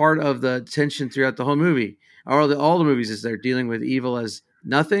is part of the tension throughout the whole movie. All the movies is they're dealing with evil as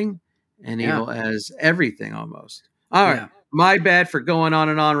nothing and evil as everything, almost. All right. My bad for going on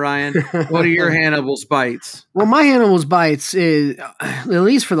and on, Ryan. What are your Hannibal's bites? Well, my Hannibal's bites is, at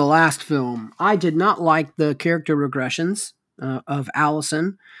least for the last film, I did not like the character regressions of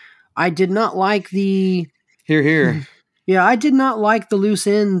Allison. I did not like the... Here. Yeah, I did not like the loose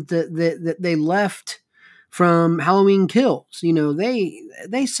end that they left from Halloween Kills.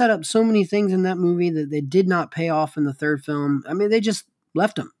 They set up so many things in that movie that they did not pay off in the third film. I mean, they just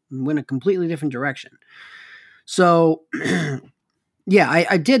left them and went a completely different direction. So, yeah,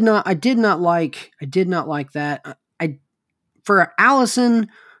 I did not like that. For Allison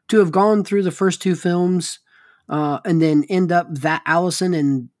to have gone through the first two films and then end up that Allison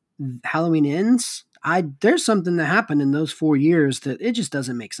in Halloween Ends, there's something that happened in those 4 years that it just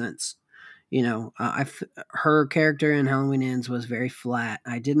doesn't make sense. Her character in Halloween Ends was very flat.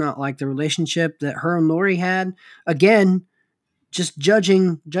 I did not like the relationship that her and Laurie had. Again, just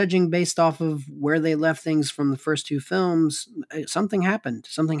judging based off of where they left things from the first two films, something happened.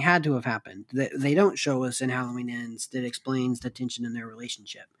 Something had to have happened that they don't show us in Halloween Ends that explains the tension in their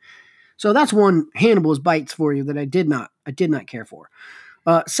relationship. So that's one Hannibal's bites for you that I did not care for.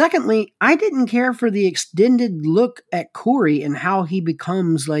 Secondly, I didn't care for the extended look at Corey and how he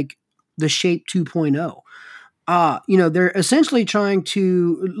becomes like the Shape 2.0. they're essentially trying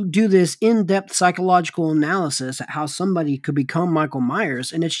to do this in-depth psychological analysis at how somebody could become Michael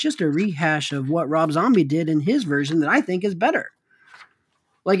Myers, and it's just a rehash of what Rob Zombie did in his version that I think is better.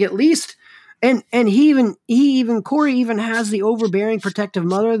 Like, at least, and he even Corey even has the overbearing protective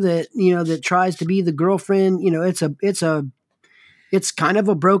mother that that tries to be the girlfriend. It's kind of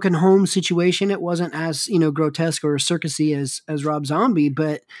a broken home situation. It wasn't as grotesque or circusy as Rob Zombie,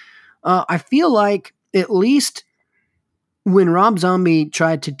 but I feel like at least when Rob Zombie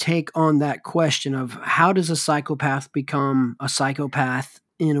tried to take on that question of how does a psychopath become a psychopath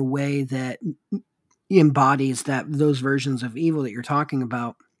in a way that embodies those versions of evil that you're talking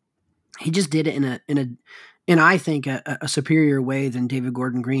about, he just did it in I think a superior way than David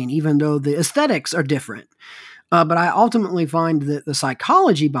Gordon Green, even though the aesthetics are different. But I ultimately find that the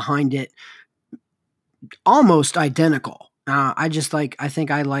psychology behind it almost identical. I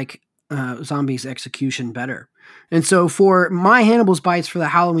think I like Zombie's execution better. And so for my Hannibal's Bites for the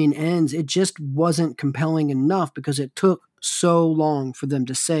Halloween Ends, it just wasn't compelling enough because it took so long for them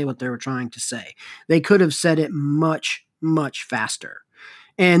to say what they were trying to say. They could have said it much, much faster.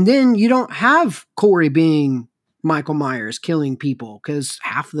 And then you don't have Corey being Michael Myers killing people, because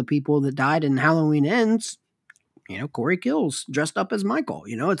half of the people that died in Halloween Ends, Corey kills dressed up as Michael.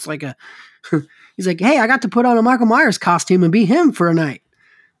 It's like he's like, hey, I got to put on a Michael Myers costume and be him for a night.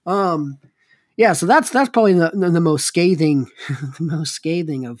 Yeah, so that's probably the most scathing,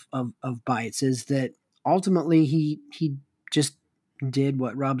 of bites, is that ultimately he just did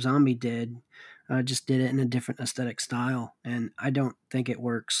what Rob Zombie did, just did it in a different aesthetic style, and I don't think it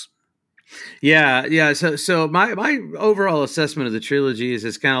works. Yeah. So my overall assessment of the trilogy is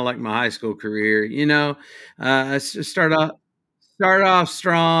it's kind of like my high school career. I start off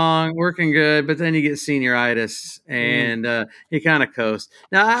strong, working good, but then you get senioritis and you kind of coast.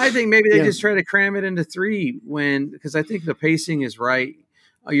 Now, I think maybe they just try to cram it into 3 because I think the pacing is right.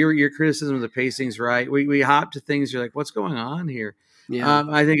 Your criticism of the pacing is right. We hop to things. You're like, what's going on here? Yeah.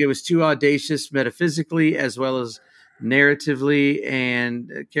 I think it was too audacious metaphysically as well as narratively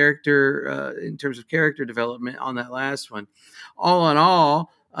and character in terms of character development on that last one. All in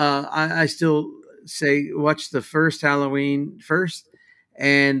all, I still say watch the first Halloween first,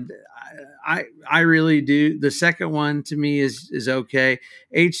 and I really do. The second one to me is okay.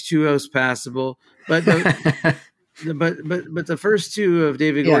 H2O is passable, but but the first 2 of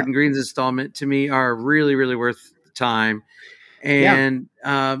David Gordon Green's installment to me are really, really worth the time. And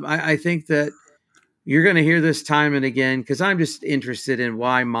I think that you're going to hear this time and again because I'm just interested in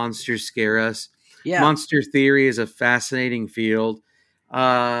why monsters scare us. Yeah. Monster theory is a fascinating field.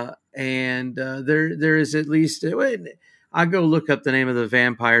 And there is at least I'll go look up the name of the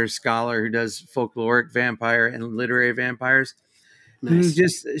vampire scholar who does folkloric vampire and literary vampires.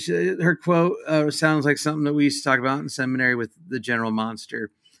 Nice. Her quote sounds like something that we used to talk about in seminary with the general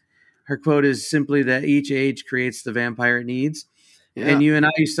monster. Her quote is simply that each age creates the vampire it needs. Yeah. And you and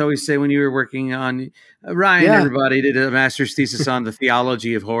I used to always say when you were working on Ryan, everybody did a master's thesis on the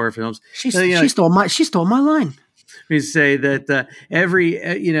theology of horror films. She stole my line. We say that every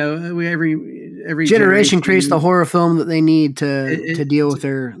generation creates the horror film that they need to deal with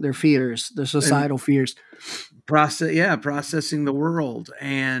their fears, their societal fears. Processing the world.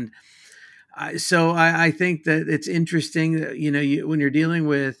 And so I think that it's interesting that, when you're dealing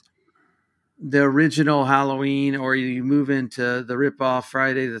with the original Halloween, or you move into the ripoff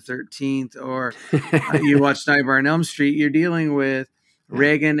Friday the 13th, or you watch Nightmare on Elm Street, you're dealing with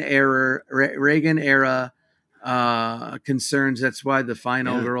Reagan era concerns. That's why the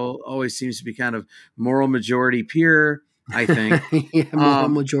final girl always seems to be kind of moral majority pure, I think. Moral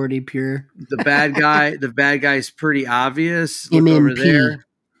majority pure. The bad guy is pretty obvious. Look over there.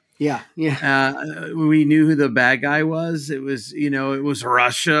 Yeah. We knew who the bad guy was. It was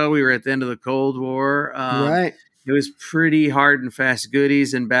Russia. We were at the end of the Cold War. Right. It was pretty hard and fast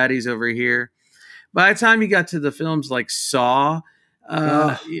goodies and baddies over here. By the time you got to the films like Saw,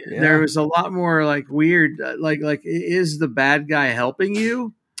 there was a lot more like weird, like is the bad guy helping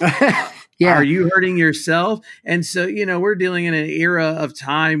you? Are you hurting yourself? And so, we're dealing in an era of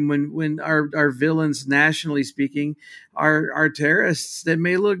time when our villains, nationally speaking, are terrorists that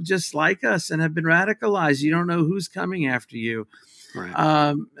may look just like us and have been radicalized. You don't know who's coming after you.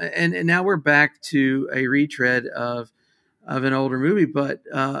 Right. And now we're back to a retread of an older movie, but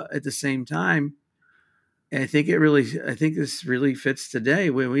at the same time, I think this really fits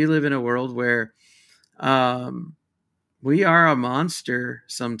today when we live in a world where we are a monster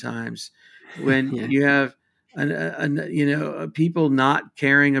sometimes. When you have people not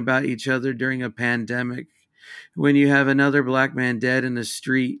caring about each other during a pandemic, when you have another black man dead in the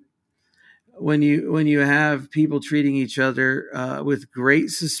street, when you have people treating each other with great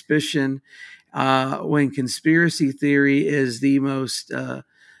suspicion, when conspiracy theory is the most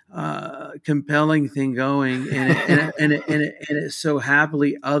compelling thing going, and it so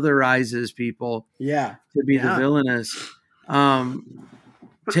happily otherizes people Yeah. to be the Yeah. villainous.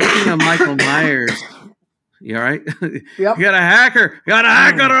 Taking a Michael Myers, you all right? Yep. You got a hacker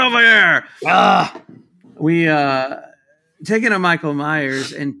over here. We taking a Michael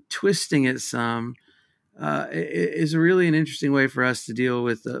Myers and twisting it some is really an interesting way for us to deal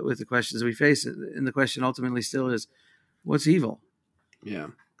with the questions we face, and the question ultimately still is, what's evil? Yeah.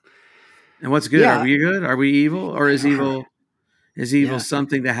 And what's good? Yeah. Are we good? Are we evil? Or is evil Yeah.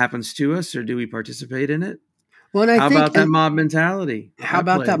 something that happens to us, or do we participate in it? Well, and I How think, about that and mob mentality? how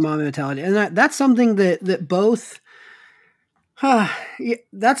about that mob mentality? And that's something that both,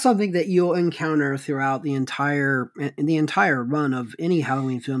 that's something that you'll encounter throughout the entire run of any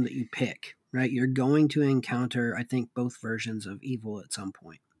Halloween film that you pick, right? You're going to encounter, I think, both versions of evil at some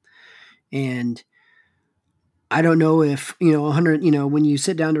point. And I don't know if, 100, when you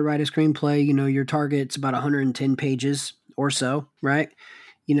sit down to write a screenplay, your target's about 110 pages or so, right?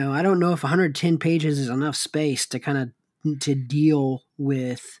 I don't know if 110 pages is enough space to kind of to deal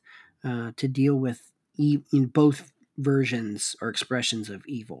with both versions or expressions of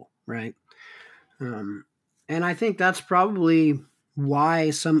evil, right? And I think that's probably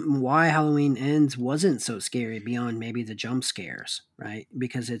why Halloween Ends wasn't so scary beyond maybe the jump scares, right?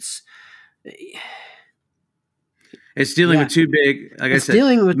 Because it's dealing with too big, like it's I said,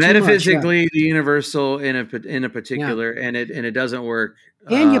 dealing with metaphysically the universal in a particular, and it doesn't work.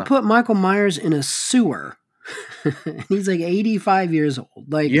 And you put Michael Myers in a sewer. And he's like 85 years old.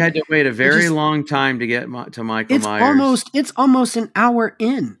 Like, you had to wait a very long time to get to Michael Myers. It's almost an hour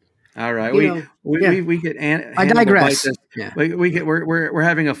in. All right, we get I digress. Yeah. We're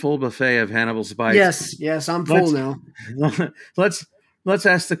having a full buffet of Hannibal's bites. Yes, I'm full now. Let's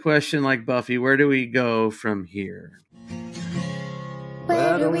ask the question like Buffy. Where do we go from here?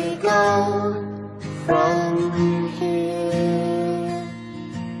 Where do we go from here?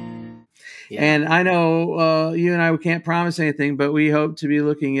 Yeah. And I know you and I can't promise anything, but we hope to be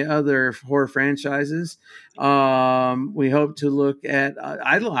looking at other horror franchises. We hope to look at.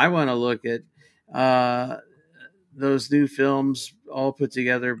 I want to look at those new films all put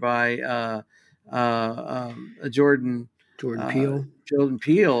together by Jordan Peele. Jordan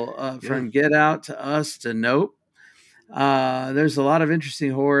Peele, from Get Out to Us to Nope. There's a lot of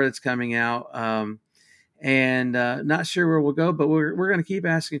interesting horror that's coming out. And not sure where we'll go, but we're going to keep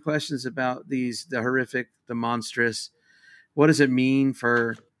asking questions about the horrific, the monstrous. What does it mean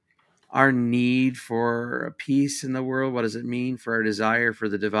for our need for peace in the world? What does it mean for our desire for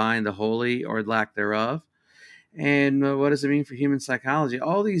the divine, the holy, or lack thereof? And what does it mean for human psychology?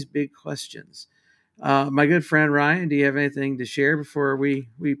 All these big questions. My good friend Ryan, do you have anything to share before we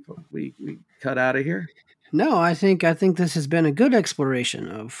cut out of here? No, I think this has been a good exploration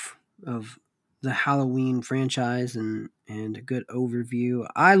of the Halloween franchise and a good overview.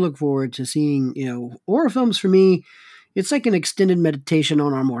 I look forward to seeing, horror films for me. It's like an extended meditation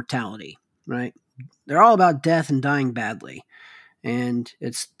on our mortality, right? They're all about death and dying badly. And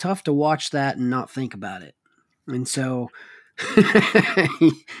it's tough to watch that and not think about it. And so,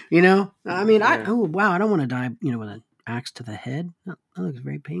 I don't want to die, with an axe to the head. That looks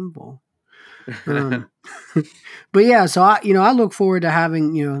very painful. But yeah, so I look forward to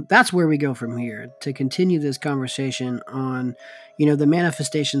having, that's where we go from here, to continue this conversation on, the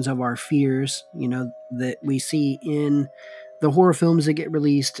manifestations of our fears, that we see in the horror films that get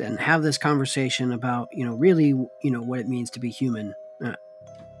released, and have this conversation about, really, what it means to be human.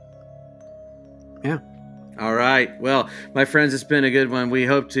 Yeah. All right. Well, my friends, it's been a good one. We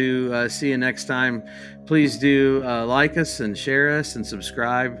hope to see you next time. Please do like us and share us and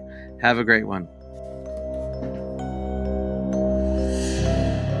subscribe. Have a great one.